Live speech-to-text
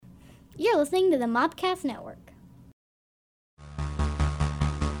You're listening to the Mobcast Network.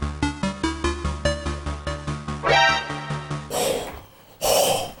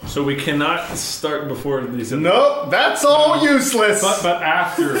 So we cannot start before these. Nope, that's all useless. But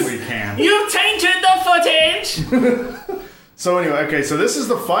after we can. You've tainted the footage! So anyway, okay, so this is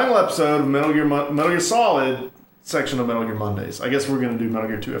the final episode of Metal Gear Solid section of Metal Gear Mondays. I guess we're going to do Metal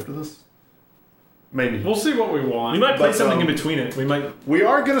Gear 2 after this. Maybe. We'll see what we want. We might play But, something in between it. We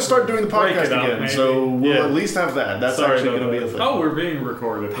are going to start doing the Break podcast it up, again, maybe. so we'll Yeah. at least have that. That's Sorry actually about going to be a that. thing. Oh, we're being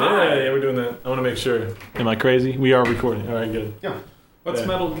recorded. Yeah, Hi. we're doing that. I want to make sure. Am I crazy? We are recording. All right, good. Yeah. What's Yeah.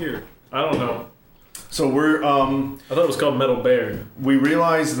 Metal Gear? I don't know. So we're I thought it was called Metal Bear. we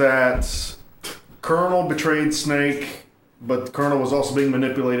realized that Colonel betrayed Snake, but the Colonel was also being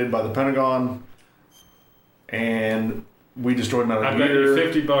manipulated by the Pentagon, and we destroyed Metal I bet Gear.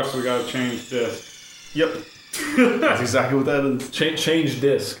 you $50 we gotta change this. Yep. That's exactly what that is. Change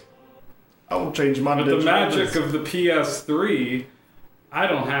disc. I will change my But the digital magic disc. of the PS3, I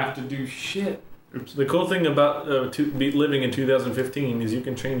don't have to do shit. The cool thing about living in 2015 is you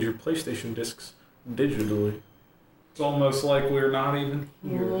can change your PlayStation discs digitally. It's almost like we're not even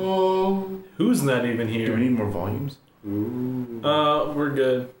here. Who's not even Do we here? need more volumes? Ooh. We're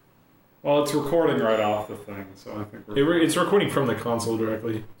good. Well, it's recording right off the thing, so I think we're. It's recording from the console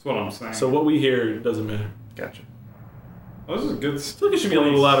directly. That's what I'm saying. So what we hear doesn't matter. Gotcha. Oh, this is a good. I feel like it should be a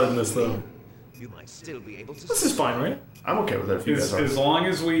little louder than this, though. You might still be able to. This is fine, right? I'm okay with that if you guys are. As long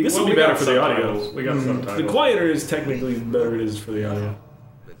as we. This will we be better got for the audio. subtitles. We got subtitles. The quieter is technically better it is for the audio.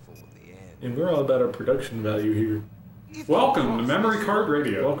 Before the end. And we're all about our production value here. Welcome to Memory Card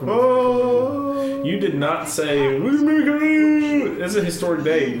Radio. Welcome. Oh! You did not say, it's a historic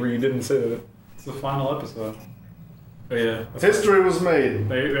day where you didn't say that. It's the final episode. Oh, yeah. History was made.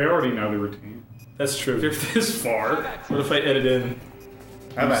 They already know the routine. That's true. If you're this far, What if I edit in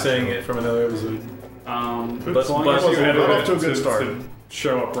How you about saying you? it from another episode? but But- as long but- as you we're edit off it to a good start. to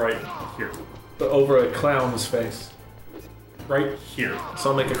show up right here. But over a clown's face. Right here.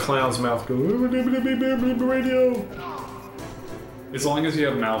 So I'll make a clown's mouth go, radio. As long as you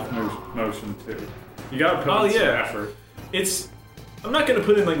have mouth motion too. You gotta put in some effort. I'm not going to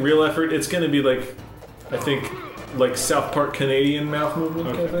put in like real effort. It's going to be like, I think, like South Park Canadian mouth movement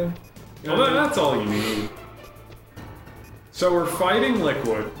kind of Okay. thing. You know Well, what I mean? that's all you need. So we're fighting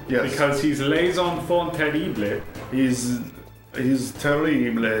Liquid Yes. because he's les enfants terribles. He's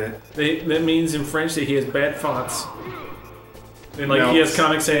terrible. That means in French that he has bad fonts. And Like now he has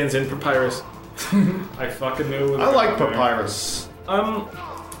Comic Sans in Papyrus. I fucking knew it was I like there. Papyrus.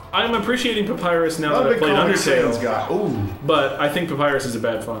 I'm appreciating Papyrus now Not that a I big played Comic Sans Undertale. guy. Ooh. But I think Papyrus is a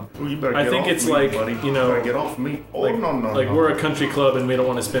bad font. Ooh, you better I get think off it's me, like, buddy. you know, better get off me. Oh, Like, no. we're a country club and we don't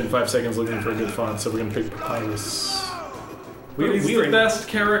want to spend 5 seconds looking for a good font, so we're gonna pick Papyrus. But he's the best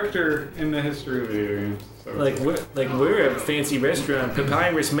character in the history of video games. So we're a fancy restaurant.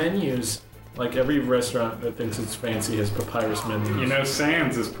 Papyrus menus. Like every restaurant that thinks it's fancy has Papyrus menus. you know,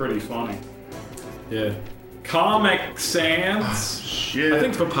 Sans is pretty funny. Yeah. Comic Sans. Shit. I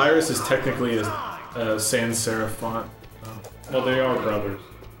think Papyrus is technically a sans serif font. Well, they are brothers.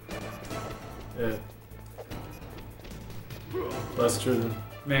 Yeah. That's true. Then.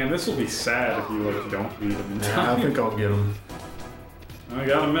 Man, this will be sad if you don't beat him in Yeah, I time. think I'll get him. I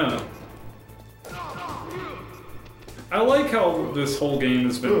got a minute. I like how this whole game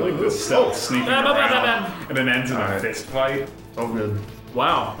has been like this stealth sneaking around, and then ends in a Alright. fist fight. Oh, good.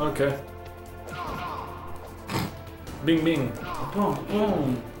 Wow. Okay. Bing bing. Boom,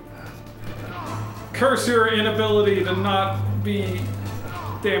 boom. Curse your inability to not be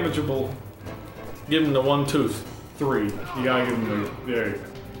damageable. Give him the one tooth. 3. You gotta give him the. There you go.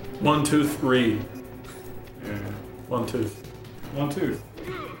 One tooth read. Yeah. One tooth. 1 tooth.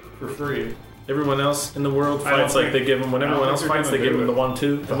 For free. Everyone else in the world I don't fights like think- they give him. When I don't everyone think else they're fights, they gonna give do him the it. one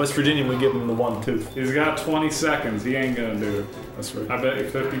tooth. In West Virginia, we give him the one tooth. He's got 20 seconds. He ain't gonna do it. That's right. I bet you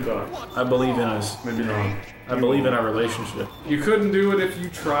 $50. I believe in us. Maybe not. I believe in our relationship. You couldn't do it if you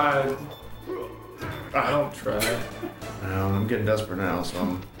tried. I don't try. No, I'm getting desperate now, so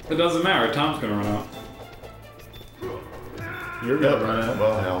I'm... It doesn't matter. Time's gonna run out. You're gonna run out.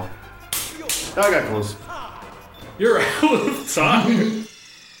 Well, hell. I got close. You're out of time.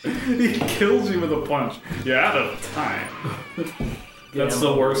 He kills you with a punch. You're out of time. That's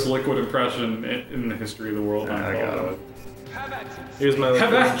the worst Liquid impression in the history of the world. I got it. Here's my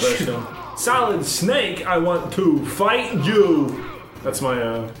Have little at you. impression. Solid Snake, I want to fight you. That's my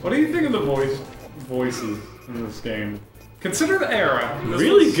What do you think of the voices in this game? Consider the era. This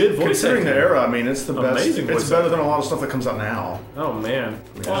really was- good voice Considering the acting. era, I mean, it's the best. Amazing It's voice better acting. than a lot of stuff that comes out now. Oh man.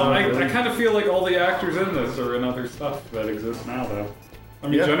 Well, I kind of feel like all the actors in this are in other stuff that exists now, though. I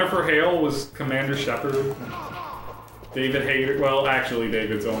mean, Yeah. Jennifer Hale was Commander Shepard. David Hayter, well, actually,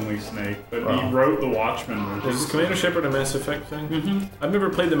 David's only Snake, but he wrote the Watchmen movies. Is Commander Shepard a Mass Effect thing? Mm-hmm. I've never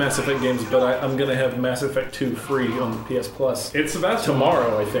played the Mass Effect games, but I'm gonna have Mass Effect 2 free on PS Plus It's the best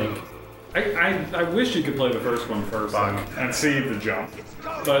tomorrow, I think. I wish you could play the first one first and see the jump.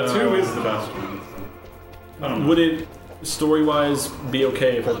 But 2 is the best one. I don't know. Would it, story-wise, be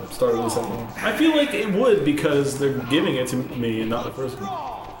okay if I started with the second one? I feel like it would because they're giving it to me and not the first one.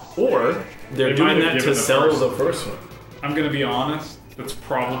 Or they're They doing might have that to given the sell first- the first one. I'm gonna be honest, that's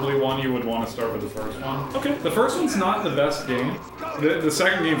probably one you would want to start with the first one. Okay. The first one's not the best game. The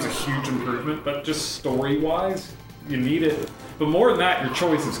second game's a huge improvement, but just story-wise, you need it. But more than that, your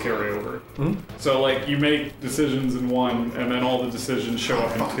choices carry over. Mm-hmm. So, like, you make decisions in 1, and then all the decisions show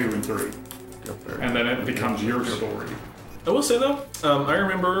up in 2 and 3. And then it becomes your story. I will say though, I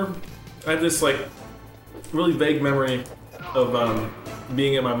remember I had this like really vague memory of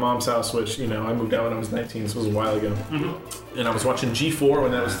being at my mom's house, which I moved out when I was 19, so it was a while ago, and I was watching G4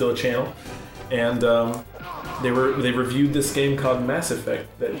 when that was still a channel, and they reviewed this game called Mass Effect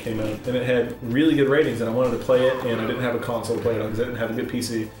that came out, and it had really good ratings, and I wanted to play it, and I didn't have a console to play it on because I didn't have a good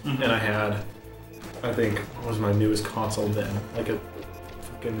PC, and I had, I think, what was my newest console then, like a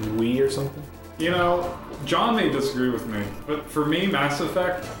fucking Wii or something. John may disagree with me, but for me, Mass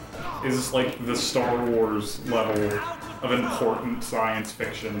Effect is like the Star Wars level of important science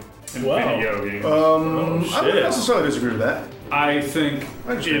fiction in video games. I don't necessarily disagree with that. I think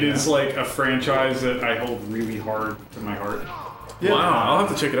I understand it is that. like a franchise that I hold really hard to my heart. Yeah. Wow, I'll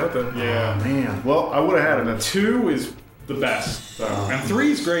have to check it out then. Yeah. Man, well, I would have had it. 2 is the best, though. And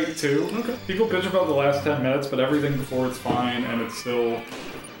 3 is great, too. Okay. People bitch about the last 10 minutes, but everything before it's fine, and it still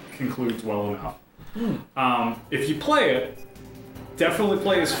concludes well enough. If you play it, definitely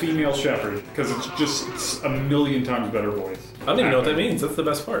play as female Shepard, because it's just a million times better voice. I don't even know what that means. That's the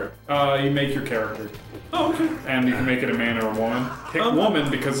best part. You make your character. Oh, okay. And you can make it a man or a woman. Pick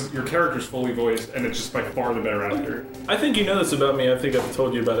woman because your character's fully voiced, and it's just by far the better actor. I think you know this about me. I think I've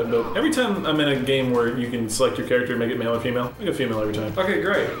told you about it, but every time I'm in a game where you can select your character and make it male or female, I go female every time. Okay,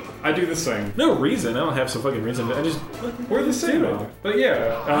 great. I do the same. No reason. I don't have some fucking reason. I just We're the same, though. But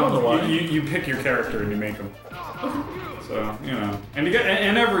yeah, I don't know why. You pick your character and you make them. So and you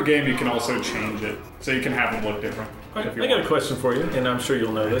and every game you can also change it, so you can have them look different. Alright, if you I got a want. question for you, and I'm sure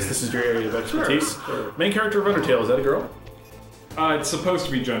you'll know this. This is your area of expertise. Sure. Main character of Undertale, is that a girl? It's supposed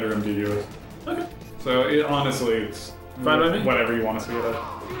to be gender ambiguous, Okay. so honestly, it's Fine by me. whatever you want to see it as.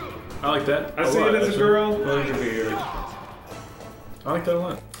 I like that. I see lot, it as a actually. girl, but it could be either. I like that a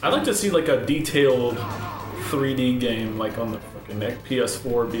lot. I'd like to see like a detailed 3D game like on the fucking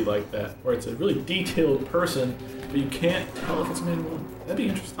PS4 be like that, where it's a really detailed person, but you can't tell if it's a man or woman. That'd be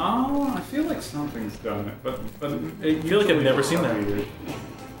interesting. Oh, I feel like something's done it, but I feel like I've never seen that. either.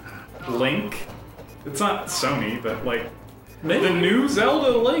 Link, it's not Sony, but like Maybe. the new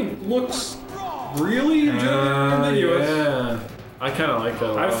Zelda Link looks really gender ambiguous. Yeah. I kind of like that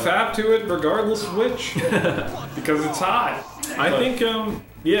a lot. I fap to it regardless of which, because it's hot. I think,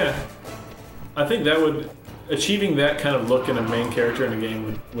 I think that would, achieving that kind of look in a main character in a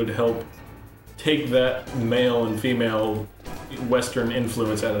game would help take that male and female Western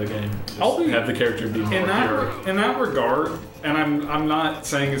influence out of the game. Just I'll be- have the character be more pure. In that regard, and I'm not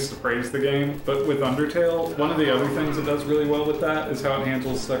saying this to praise the game, but with Undertale, one of the other things it does really well with that is how it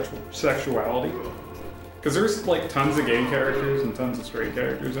handles sexuality. Because there's like tons of gay characters and tons of straight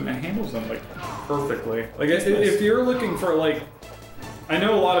characters, and it handles them like perfectly. Like if you're looking for like, I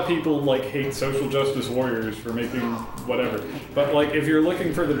know a lot of people like hate social justice warriors for making whatever, but like if you're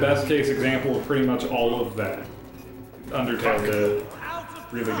looking for the best case example of pretty much all of that, Undertale did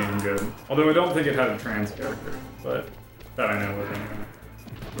really damn good. Although I don't think it had a trans character, but that I know of anyway.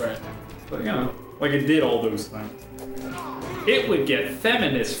 Right. But like it did all those things. It would get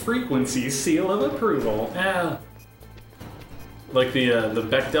feminist frequency seal of approval. Yeah. Like the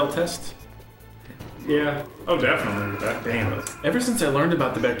Bechdel test. Yeah. Oh, definitely. Damn it. Ever since I learned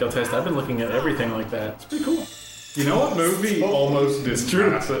about the Bechdel test, I've been looking at everything like that. It's pretty cool. You know what movie almost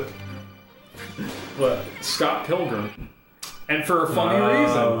didn't pass it? What? Scott Pilgrim. And for a funny Oh,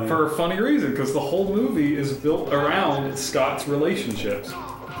 reason. yeah. For a funny reason, because the whole movie is built around Scott's relationships.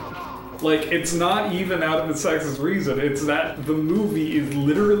 Like, it's not even out of a sexist reason. It's that the movie is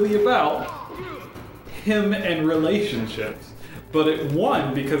literally about him and relationships. But it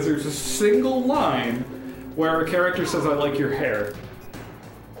won because there's a single line where a character says, "I like your hair."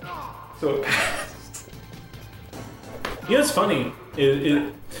 So it passed. Yeah, it's funny.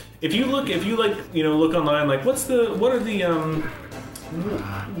 If you look online, like what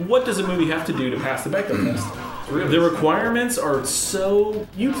does a movie have to do to pass the Bechdel test? Really? The requirements are so...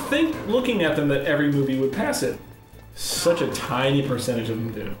 You'd think, looking at them, that every movie would pass it. Such a tiny percentage of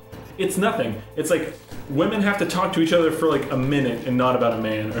them do. It's nothing. It's like women have to talk to each other for like a minute and not about a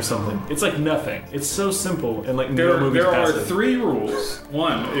man or something. It's like nothing. It's so simple and like no movies There pass are it. 3 rules.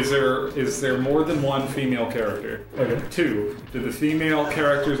 1, is there more than one female character? Okay. 2, do the female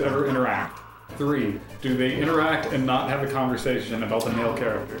characters ever interact? 3, do they interact and not have a conversation about the male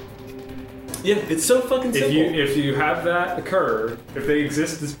character? Yeah, it's so fucking simple. If you have that occur, if they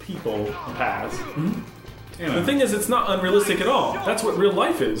exist as people, pass. You know. The thing is, it's not unrealistic at all. That's what real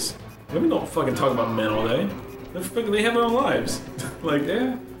life is. Women don't fucking talk about men all day. They have their own lives. Like,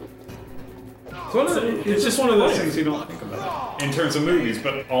 yeah. It's just one of those things you don't think about in terms of movies,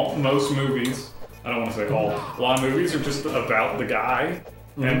 but most movies, I don't want to say all, a lot of movies are just about the guy.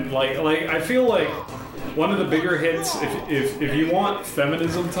 And like I feel like one of the bigger hits, if you want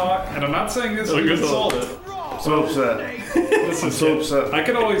feminism talk, and I'm not saying this to insult it. So upset. I'm so upset. I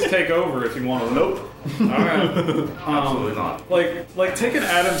could always take over if you want to. Nope. Alright. Absolutely not. Like take an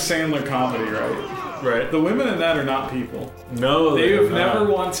Adam Sandler comedy, right? right. The women in that are not people. No, They have not. never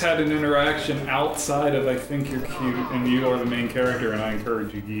once had an interaction outside of I think you're cute and you are the main character and I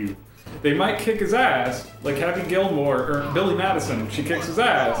encourage you. They might kick his ass, like Happy Gilmore or Billy Madison. She kicks his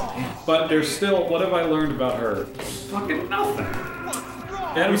ass, but there's still. What have I learned about her? Fucking nothing.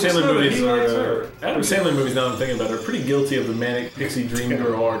 Adam We just Sandler know that movies he likes are. her. Adam Sandler movies, now that I'm thinking about it, are pretty guilty of the manic pixie dream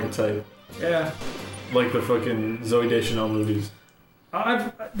girl archetype, Yeah. like the fucking Zooey Deschanel movies.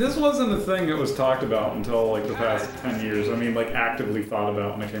 This wasn't a thing that was talked about until like the past 10 years. I mean, like actively thought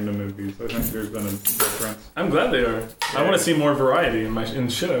about when it came to movies. I think there's been a difference. I'm glad they are. I want to see more variety in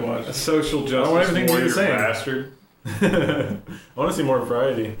shit I A watch. social I want justice everything to be the warrior same. bastard. I want to see more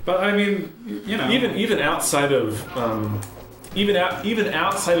variety. But I mean, you know, Even outside of even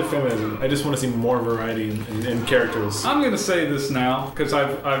outside of feminism, I just want to see more variety in characters. I'm going to say this now because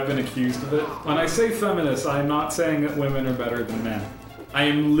I've been accused of it. When I say feminist, I'm not saying that women are better than men. I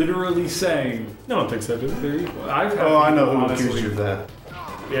am literally saying No one thinks that, do they? they're equal. I've had Oh, I know people who honestly- accused you of that.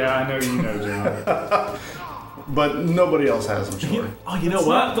 Yeah, I know you know, John. But nobody else has, I'm sure. Oh, you know That's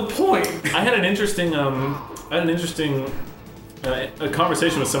what? not the point. I had an interesting a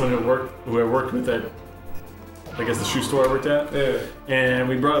conversation with someone who I worked with at, I guess, the shoe store I worked at. Yeah. And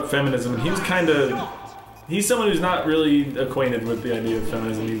we brought up feminism, and he was he's someone who's not really acquainted with the idea of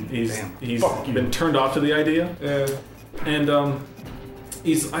feminism. He's Fuck you. been turned off to the idea. Yeah. And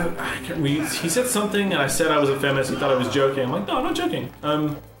he said something, and I said I was a feminist. He thought I was joking. I'm like, no, I'm not joking.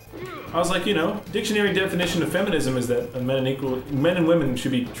 I was like, dictionary definition of feminism is that men and women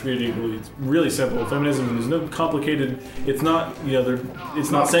should be treated equally. It's really simple. Feminism is no complicated. It's not,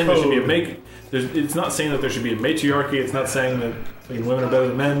 it's not saying there should be a it's not saying that there should be a matriarchy. It's not saying that women are better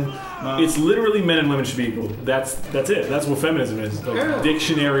than men. No. It's literally men and women should be equal. That's it. That's what feminism is. Like Yeah.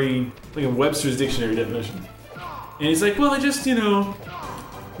 dictionary, like in Webster's dictionary definition. And he's like, well,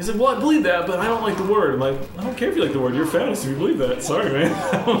 he's like, well, I believe that, but I don't like the word. I'm like, I don't care if you like the word. You're a feminist if you believe that. Sorry, man.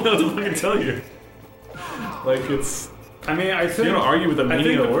 I don't know what to fucking tell you. Like, it's... I mean, I think You don't argue with the I meaning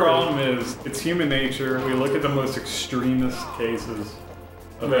think of the the word. problem is it's human nature. We look at the most extremist cases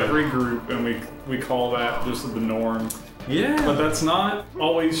of every group, and we call that just the norm. Yeah. But that's not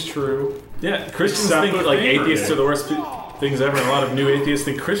always true. Yeah, Christians Except think with like Labor atheists Day. are the worst things ever, and a lot of new atheists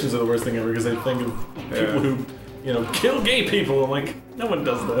think Christians are the worst thing ever because they think of people who, kill gay people. I'm like, no one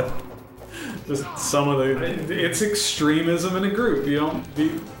does that. Just some of the... It's extremism in a group. You don't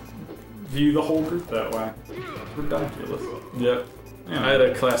view the whole group that way. It's ridiculous. Yeah. Yeah. I had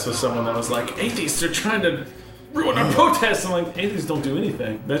a class with someone that was like, atheists are trying to ruin our protests. I'm like, atheists don't do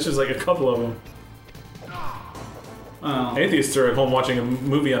anything. That's just like a couple of them. Well, Atheists are at home watching a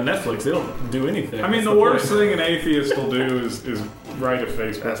movie on Netflix. They don't do anything. I mean, That's the worst point. thing an atheist will do is write a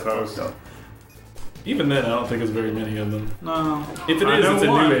Facebook That's post. fucked up. Even then, I don't think there's very many of them. No. If it I is, know it's a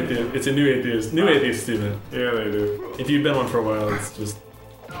one. new atheist. It's a new atheist. New atheist student. Yeah, they do. If you've been one for a while, it's just...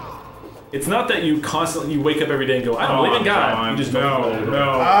 It's not that you constantly wake up every day and go, I don't believe in God. You just don't believe it.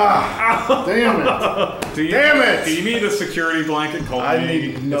 no. Ah! Damn it! Damn it! Do you need a security blanket called I me? need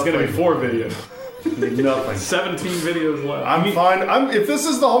It's nothing. going to be 4 videos. Need nothing. 17 videos left. I'm fine. If this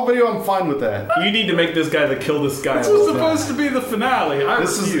is the whole video, I'm fine with that. You need to make this guy the kill this guy. This was supposed to be the finale. I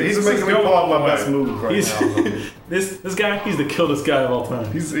This is refuse. he's This making me going pull out my away. best move right He's now. this guy. He's the kill this guy of all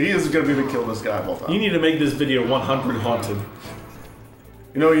time. He is going to be the kill this guy of all time. You need to make this video 100 haunted.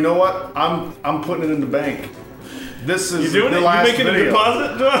 You know what? I'm putting it in the bank. This is You doing the it? You last making a video.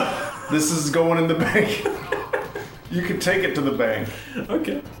 deposit? This is going in the bank. You can take it to the bank.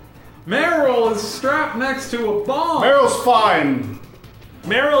 Okay. Meryl is strapped next to a bomb. Meryl's fine.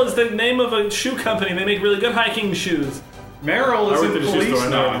 Merrill is the name of a shoe company. They make really good hiking shoes. Merrill is I in worked at a shoe police store, I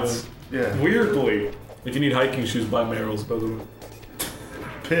know knots. Yeah. Weirdly. If you need hiking shoes, buy Merrill's, by the way.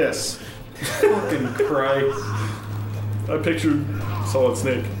 Piss. Fucking Christ. I pictured Solid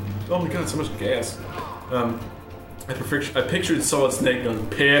Snake. Oh my god, so much gas. I pictured Solid Snake going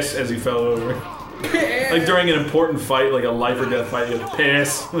piss as he fell over. Like during an important fight, like a life or death fight, he goes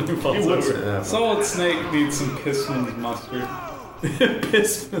piss when he falls over. Yeah. Solid Snake needs some Pistons mustard.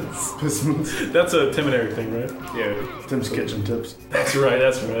 Pissmans. Pissmans. That's a Tim and Eric thing, right? Yeah. Tim's kitchen tips. That's right,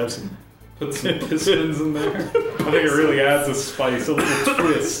 I've seen. Put some Pistons in there. I think it really adds a spice, a little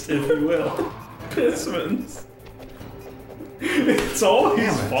twist, if you will. Pissmans. It's always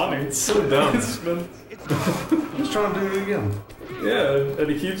Damn it. funny. It's so dumb. Pistons. He's trying to do it again. Yeah, and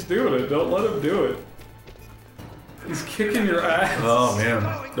he keeps doing it. Don't let him do it. He's kicking your ass. Oh man,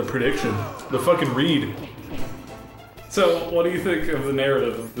 the prediction. The fucking read. So, what do you think of the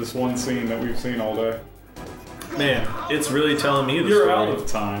narrative of this one scene that we've seen all day? Man, it's really telling me the You're story. out of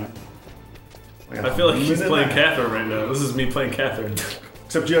time. I feel like he's Minute playing and a half. Catherine right now. This is me playing Catherine.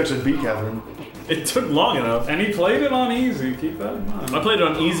 Except you actually beat Catherine. It took long enough. And he played it on easy. Keep that in mind. I played it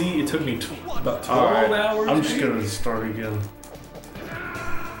on easy. It took me about 12 Alright, hours. I'm just gonna start again.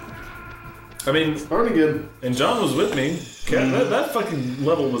 I mean, Start again. and John was with me. That fucking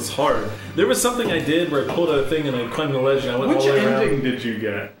level was hard. There was something I did where I pulled out a thing and I climbed the ledge and I went Which all the way around. ending did you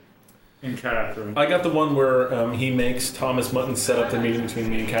get in Catherine? I got the one where he makes Thomas Mutton set up the meeting between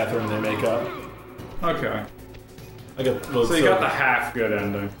me and Catherine and they make up. Okay. I got. Well, So you got the half good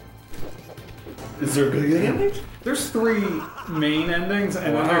ending. Is there a good ending? There's 3 main endings,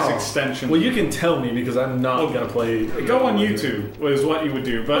 and then there's Wow. extensions. Well, you can tell me because I'm not gonna play. Go on YouTube was what you would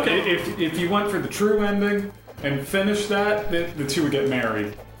do. But Okay. if you went for the true ending and finished that, the two would get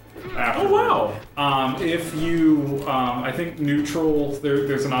married. After. Oh wow! If you, I think neutral,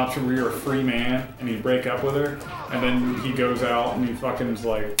 there's an option where you're a free man and you break up with her, and then he goes out and he fucking's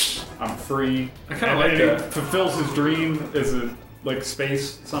like, I'm free. I kinda And like then that. He fulfills his dream as a like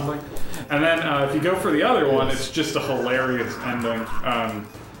space something. And then if you go for the other one, it's just a hilarious ending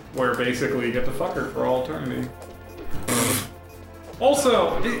where basically you get to fuck her for all eternity.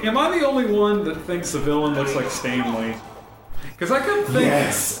 Also, am I the only one that thinks the villain looks like Stan Lee? Because I kept thinking...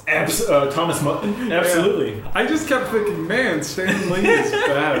 Yes, Thomas Mutton. Absolutely. I just kept thinking, man, Stan Lee is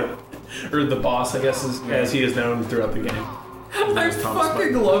bad. Or the boss, I guess, is, as he is known throughout the game. I Thomas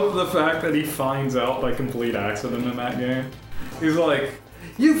fucking Mutton. love the fact that he finds out by complete accident in that game. He's like,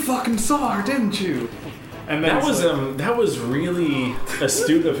 you fucking saw her, didn't you? And then That it's was like, that was really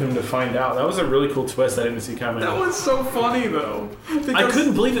astute of him to find out. That was a really cool twist I didn't see coming. that was so funny though. I Because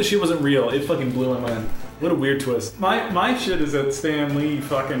couldn't believe that she wasn't real. It fucking blew my mind. What a weird twist. My shit is that Stan Lee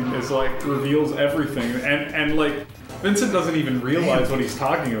fucking is like reveals everything, and like Vincent doesn't even realize what he's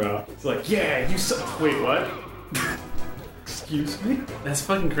talking about. It's like, yeah, you saw. Wait, what? Excuse me. That's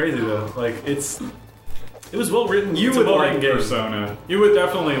fucking crazy though. Like it was well written. You It's a would well-written like game. Persona. You would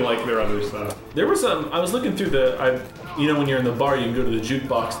definitely like their other stuff. There was I was looking through you know when you're in the bar you can go to the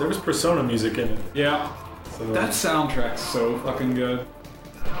jukebox. There was Persona music in it. Yeah. So, That soundtrack's so fucking good.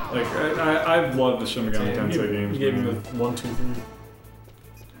 Like, I love the Shin Megami damn, Tensei games. You gave me man. the 1, 2,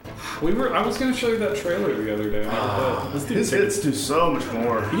 3. I was gonna show you that trailer the other day. Let's do His take hits do so much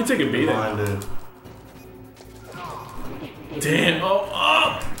more. You can take a beat. Mine did. Damn.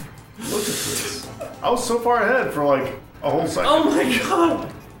 Oh. Look at this. I was so far ahead for like a whole second. Oh my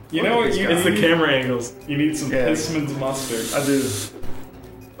god. You know what? You It's the need, camera angles. you need some Yeah. Pissman's mustard. I do.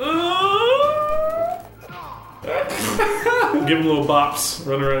 Give him little bops.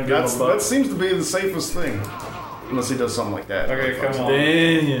 Run around and give him That little bops. seems to be the safest thing. Unless he does something like that. Okay, come on.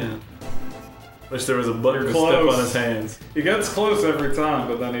 Damn. Wish there was a button to step Close. on his hands. He gets close every time,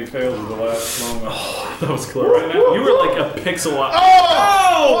 but then he fails at the last moment. That was close. Right now? You were like a pixel off.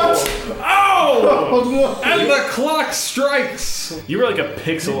 Oh! Oh! Oh no! And the clock strikes! You were like a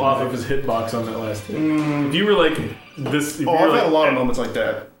pixel off of his hitbox on that last hit. If you were like this. If Oh, you were I've like, had a lot of moments like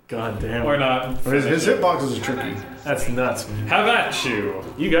that. God damn. Or not. His hitboxes are tricky. That's nuts, man. Have at you.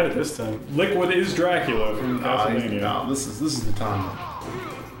 You got it this time. Liquid is Dracula from Castlevania. No, this is the time.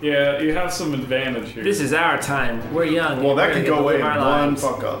 Yeah, you have some advantage here. This is our time. We're young. Well, that We're could gonna go away in live our one lives.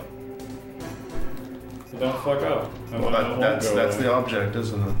 fuck up. Don't fuck up. And Well, then it won't that's go away. the object,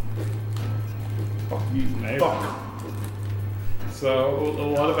 isn't it? Fuck you. Maybe. Fuck.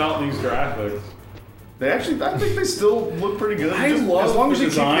 So, what about these graphics? They actually, I think they still look pretty good. I love as long the as you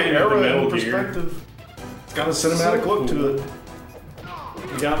keep the design of the era Metal in Gear. perspective. It's got a cinematic So look to cool. it.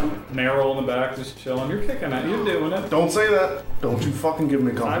 You got Meryl in the back just chilling. You're kicking it. You're doing it. Don't say that. Don't you fucking give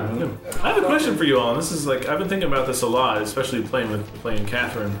me a compliment. I have a question for you all. And this is like I've been thinking about this a lot, especially playing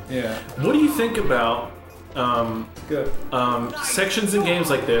Catherine. Yeah. What do you think about Good. sections in games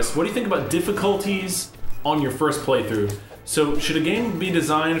like this? What do you think about difficulties on your first playthrough? So should a game be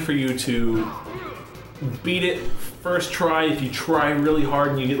designed for you to beat it first try if you try really hard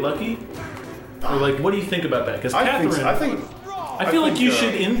and you get lucky? Or like, what do you think about that? Because Catherine, I feel like you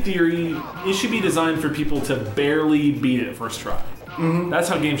should, in theory, it should be designed for people to barely beat it first try. Mm-hmm. That's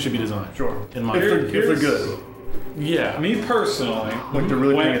how games should be designed. Sure. In my if they're good. Yeah. Me personally, Like they're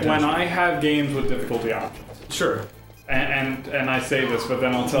really paying when attention. I have games with difficulty options, Sure. and I say this, but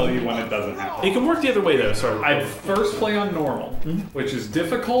then I'll tell you when it doesn't happen. It can work the other way though. Sorry. I first play on normal, which is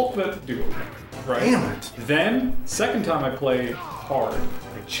difficult but doable. Right? Damn it. Then, second time I play hard,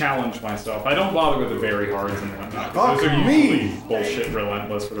 I challenge myself. I don't bother with the very hards and whatnot. Fuck Those are me. usually bullshit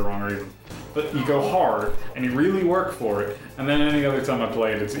relentless for the wrong reason. But you go hard, and you really work for it, and then any other time I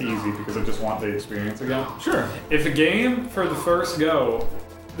play it, it's easy because I just want the experience again. Sure. If a game for the first go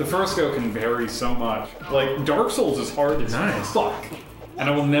can vary so much. Like, Dark Souls is hard as Nice. fuck. And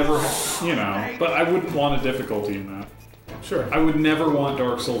I will never, but I wouldn't want a difficulty in that. Sure. I would never want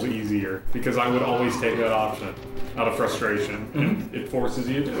Dark Souls easier because I would always take that option out of frustration, and it forces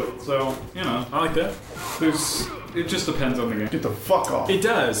you to do it. So, I like that. it just depends on the game. Get the fuck off. It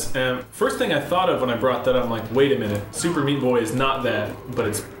does. First thing I thought of when I brought that up, I'm like, wait a minute. Super Meat Boy is not that, but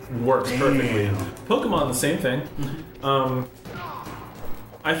it works perfectly. Pokemon, the same thing.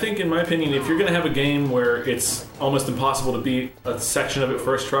 I think, in my opinion, if you're going to have a game where it's almost impossible to beat a section of it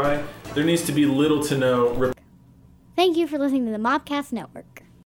first try, there needs to be little to no... Thank you for listening to the Mobcast Network.